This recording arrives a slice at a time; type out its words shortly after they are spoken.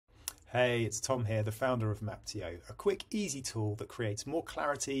Hey, it's Tom here, the founder of Maptio, a quick, easy tool that creates more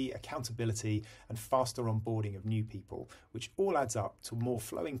clarity, accountability, and faster onboarding of new people, which all adds up to more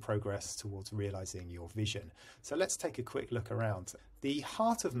flowing progress towards realizing your vision. So let's take a quick look around. The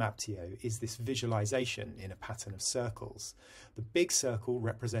heart of Maptio is this visualization in a pattern of circles. The big circle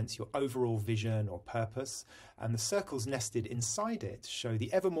represents your overall vision or purpose, and the circles nested inside it show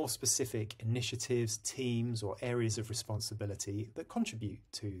the ever more specific initiatives, teams, or areas of responsibility that contribute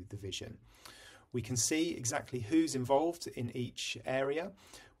to the vision. We can see exactly who's involved in each area.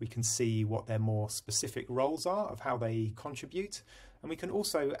 We can see what their more specific roles are of how they contribute. And we can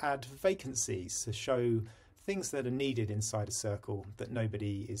also add vacancies to show things that are needed inside a circle that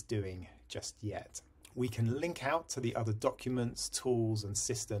nobody is doing just yet. We can link out to the other documents, tools and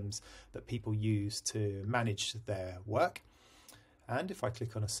systems that people use to manage their work. And if I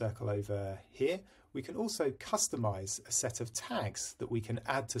click on a circle over here, we can also customize a set of tags that we can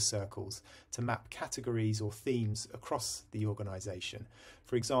add to circles to map categories or themes across the organization.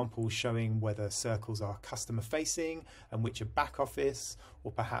 For example, showing whether circles are customer facing and which are back office,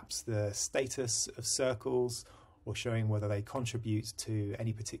 or perhaps the status of circles, or showing whether they contribute to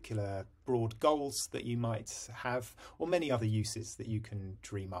any particular broad goals that you might have, or many other uses that you can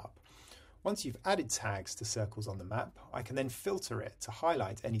dream up. Once you've added tags to circles on the map, I can then filter it to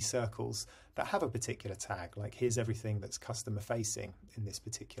highlight any circles that have a particular tag, like here's everything that's customer facing in this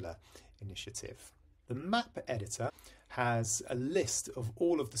particular initiative. The map editor has a list of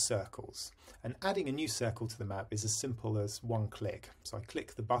all of the circles, and adding a new circle to the map is as simple as one click. So I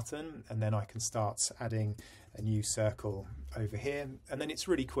click the button and then I can start adding a new circle over here, and then it's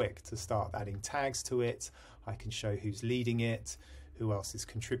really quick to start adding tags to it. I can show who's leading it, who else is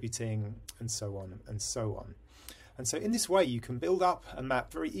contributing, and so on and so on. And so in this way you can build up a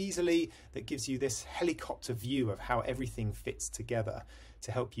map very easily that gives you this helicopter view of how everything fits together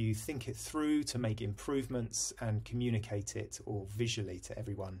to help you think it through, to make improvements and communicate it all visually to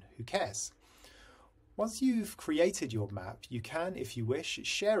everyone who cares. Once you've created your map, you can, if you wish,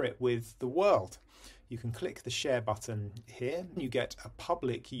 share it with the world. You can click the share button here. You get a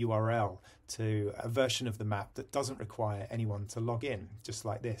public URL to a version of the map that doesn't require anyone to log in, just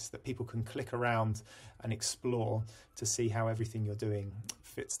like this, that people can click around and explore to see how everything you're doing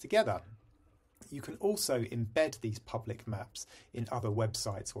fits together. You can also embed these public maps in other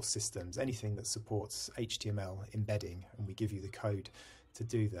websites or systems, anything that supports HTML embedding, and we give you the code to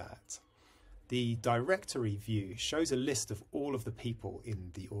do that. The directory view shows a list of all of the people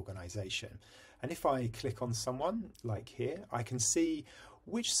in the organization. And if I click on someone, like here, I can see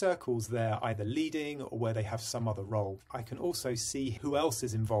which circles they're either leading or where they have some other role. I can also see who else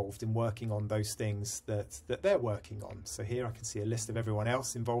is involved in working on those things that they're working on. So here I can see a list of everyone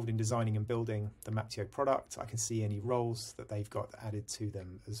else involved in designing and building the Maptio product. I can see any roles that they've got added to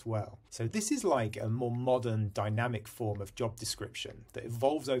them as well. So this is like a more modern, dynamic form of job description that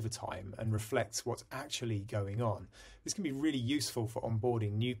evolves over time and reflects what's actually going on. This can be really useful for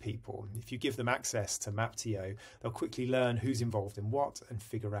onboarding new people. If you give them access to Maptio, they'll quickly learn who's involved in what and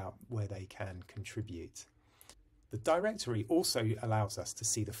figure out where they can contribute. The directory also allows us to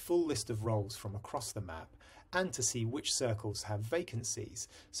see the full list of roles from across the map and to see which circles have vacancies,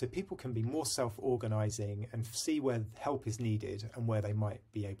 so people can be more self-organizing and see where help is needed and where they might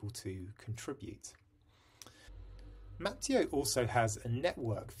be able to contribute. Maptio also has a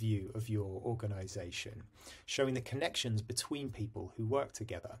network view of your organization, showing the connections between people who work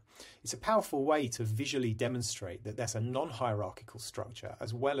together. It's a powerful way to visually demonstrate that there's a non-hierarchical structure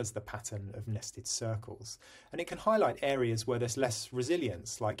as well as the pattern of nested circles. And it can highlight areas where there's less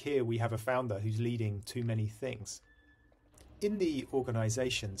resilience, like here we have a founder who's leading too many things. In the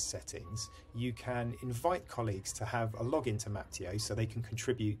organisation settings, you can invite colleagues to have a login to Maptio so they can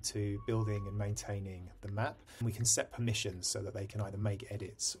contribute to building and maintaining the map. And we can set permissions so that they can either make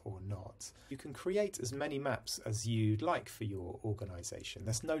edits or not. You can create as many maps as you'd like for your organisation.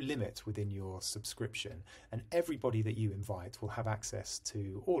 There's no limit within your subscription, and everybody that you invite will have access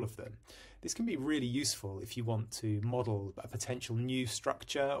to all of them. This can be really useful if you want to model a potential new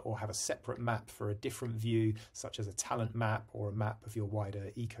structure or have a separate map for a different view, such as a talent map or a map of your wider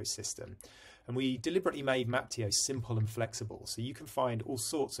ecosystem. And we deliberately made Maptio simple and flexible, so you can find all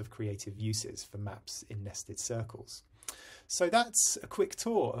sorts of creative uses for maps in nested circles. So that's a quick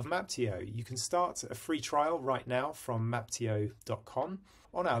tour of Maptio. You can start a free trial right now from maptio.com.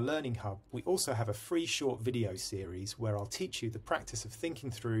 On our Learning Hub, we also have a free short video series where I'll teach you the practice of thinking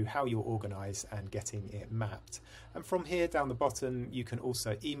through how you'll organise and getting it mapped. And from here down the bottom, you can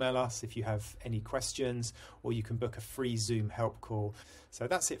also email us if you have any questions, or you can book a free Zoom help call. So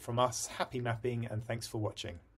that's it from us. Happy mapping, and thanks for watching.